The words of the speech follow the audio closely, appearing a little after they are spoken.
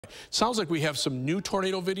Sounds like we have some new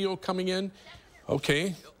tornado video coming in.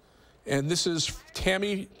 Okay. And this is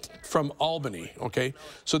Tammy from Albany. Okay.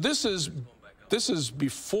 So this is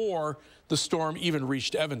before the storm even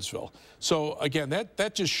reached Evansville. So again,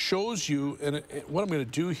 that just shows you, and what I'm going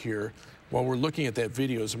to do here while we're looking at that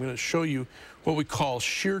video is I'm going to show you what we call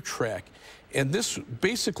shear track. And this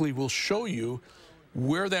basically will show you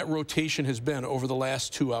where that rotation has been over the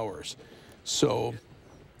last 2 hours. So,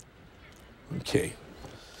 okay.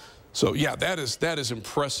 So yeah, that is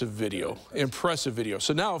impressive video. Impressive video.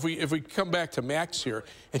 So now if we come back to Max here,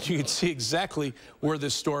 and you can see exactly where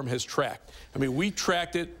this storm has tracked. I mean, we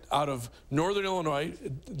tracked it out of northern Illinois.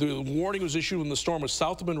 The warning was issued when the storm was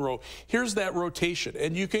south of Monroe. Here's that rotation,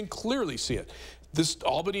 and you can clearly see it. This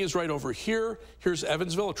Albany is right over here. Here's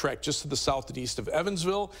Evansville, a track just to the south and east of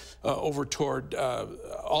Evansville, over toward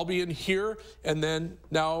Albion here, and then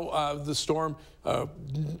now the storm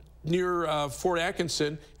near Fort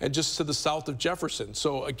Atkinson and just to the south of Jefferson.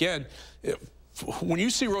 So again, when you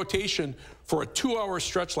see rotation for a 2-hour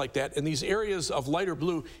stretch like that, and these areas of lighter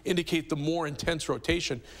blue indicate the more intense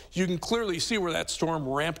rotation, you can clearly see where that storm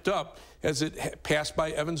ramped up as it passed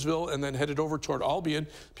by Evansville and then headed over toward Albion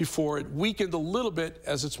before it weakened a little bit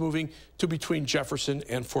as it's moving to between Jefferson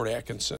and Fort Atkinson.